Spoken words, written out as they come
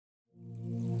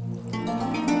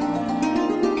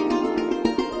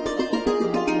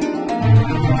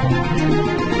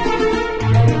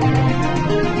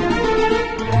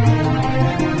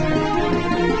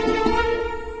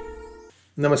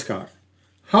Namaskar.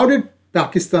 How did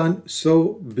Pakistan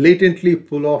so blatantly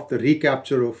pull off the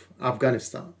recapture of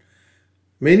Afghanistan?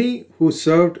 Many who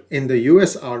served in the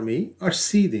US Army are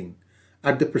seething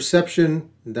at the perception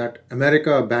that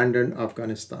America abandoned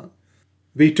Afghanistan.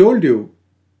 We told you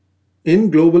in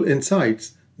Global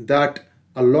Insights that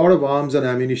a lot of arms and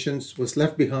ammunition was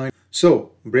left behind,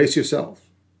 so brace yourself.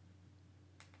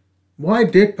 Why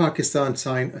did Pakistan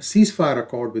sign a ceasefire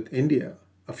accord with India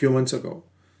a few months ago?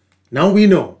 Now we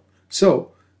know.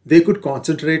 So they could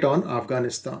concentrate on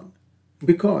Afghanistan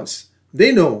because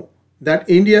they know that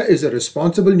India is a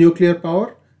responsible nuclear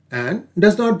power and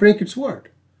does not break its word.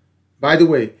 By the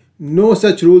way, no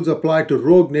such rules apply to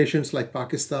rogue nations like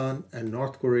Pakistan and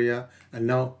North Korea and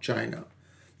now China.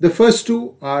 The first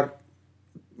two are,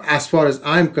 as far as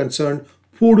I'm concerned,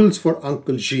 poodles for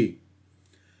Uncle G.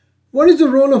 What is the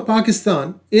role of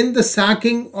Pakistan in the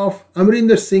sacking of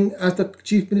Amrinder Singh as the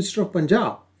Chief Minister of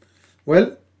Punjab?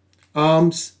 Well,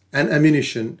 arms and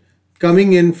ammunition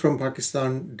coming in from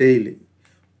Pakistan daily.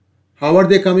 How are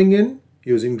they coming in?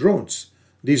 Using drones.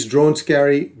 These drones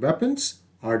carry weapons,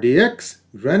 RDX,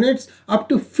 grenades, up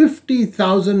to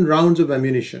 50,000 rounds of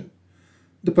ammunition.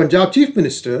 The Punjab Chief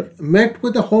Minister met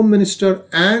with the Home Minister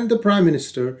and the Prime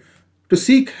Minister to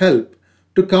seek help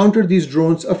to counter these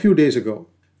drones a few days ago.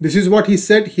 This is what he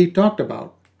said he talked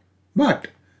about. But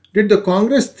did the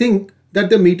Congress think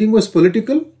that the meeting was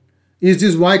political? Is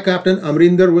this why Captain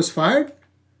Amrinder was fired?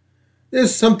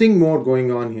 There's something more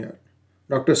going on here.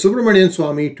 Dr. Subramanian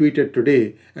Swamy tweeted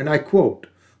today, and I quote,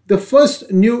 "The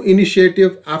first new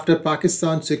initiative after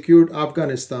Pakistan secured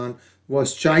Afghanistan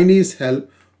was Chinese help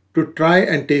to try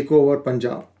and take over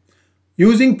Punjab.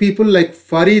 Using people like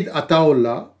Farid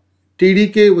Ataullah,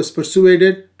 TDK was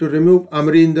persuaded to remove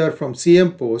Amrinder from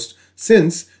CM post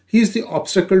since he is the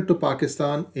obstacle to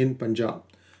Pakistan in Punjab.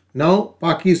 Now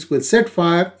Pakis will set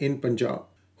fire in Punjab."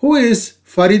 Who is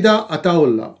Farida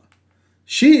Ataullah?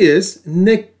 She is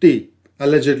neck deep,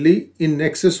 allegedly in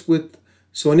nexus with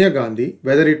Sonia Gandhi,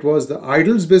 whether it was the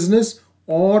idol's business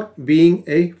or being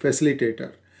a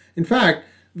facilitator. In fact,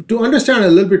 to understand a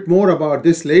little bit more about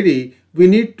this lady, we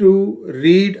need to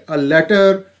read a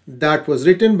letter that was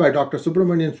written by Dr.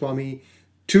 Subramanian Swamy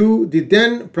to the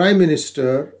then Prime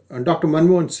Minister, Dr.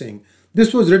 Manmohan Singh.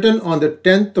 This was written on the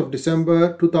 10th of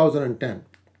December 2010.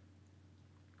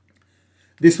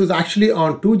 This was actually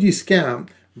on 2G scam,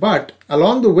 but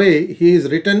along the way he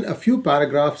has written a few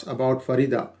paragraphs about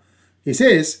Farida. He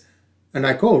says, and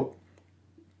I quote,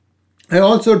 "I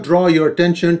also draw your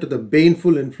attention to the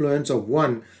baneful influence of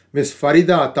one Miss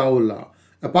Farida Ataullah,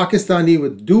 a Pakistani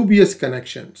with dubious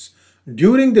connections.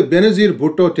 During the Benazir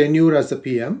Bhutto tenure as the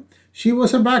PM, she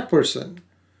was a back person.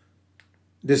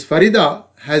 This Farida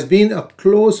has been a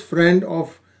close friend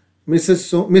of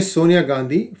Miss Sonia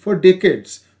Gandhi for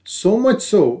decades, so much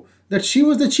so that she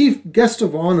was the chief guest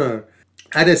of honor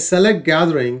at a select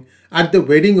gathering at the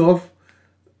wedding of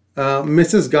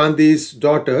Mrs. Gandhi's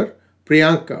daughter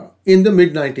Priyanka in the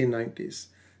mid-1990s.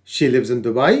 She lives in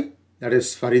Dubai, that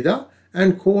is Farida,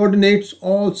 and coordinates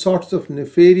all sorts of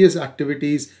nefarious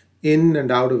activities in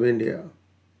and out of India.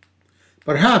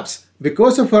 Perhaps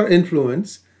because of her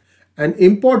influence, an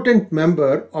important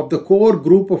member of the core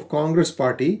group of Congress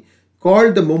party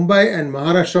called the Mumbai and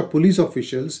Maharashtra police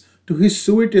officials to his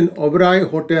suite in Oberoi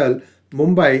Hotel,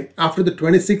 Mumbai after the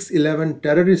 26/11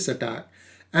 terrorist attack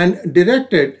and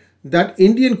directed that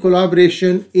Indian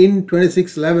collaboration in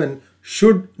 26/11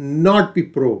 should not be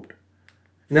probed.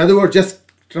 In other words, just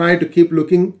try to keep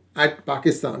looking at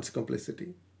Pakistan's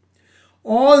complicity.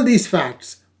 All these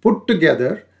facts put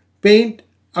together paint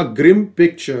a grim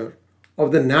picture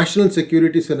of the national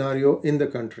security scenario in the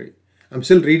country. I'm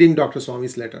still reading Dr.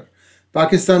 Swamy's letter.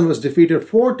 Pakistan was defeated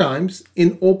 4 times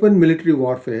in open military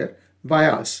warfare by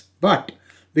us, but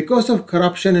because of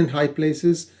corruption in high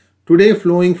places, today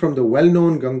flowing from the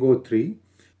well-known Gangotri,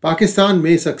 Pakistan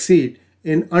may succeed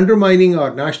in undermining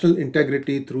our national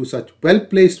integrity through such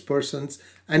well-placed persons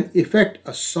and effect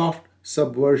a soft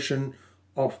subversion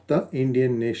of the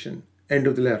Indian nation. End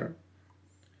of the letter.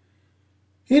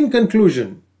 In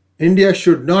conclusion, India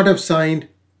should not have signed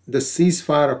the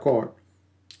ceasefire accord.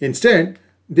 Instead,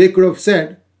 they could have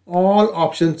said all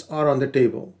options are on the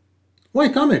table. Why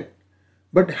commit?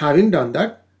 But having done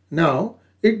that, now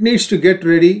it needs to get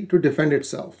ready to defend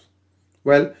itself.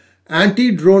 Well,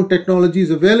 anti-drone technology is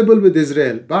available with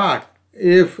Israel, but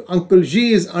if Uncle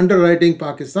G is underwriting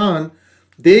Pakistan,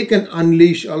 they can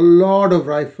unleash a lot of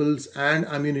rifles and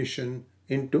ammunition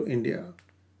into India.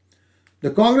 The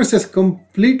Congress has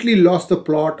completely lost the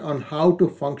plot on how to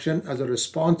function as a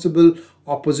responsible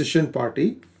opposition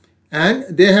party, and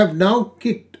they have now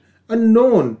kicked a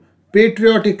known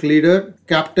patriotic leader,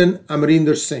 Captain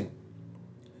Amarinder Singh.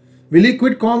 Will he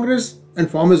quit Congress and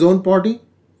form his own party?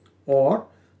 Or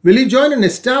will he join an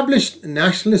established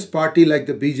nationalist party like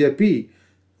the BJP,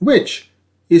 which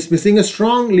is missing a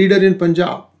strong leader in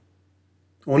Punjab?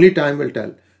 Only time will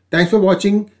tell. Thanks for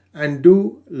watching, and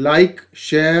do like,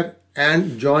 share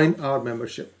and join our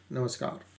membership. Namaskar.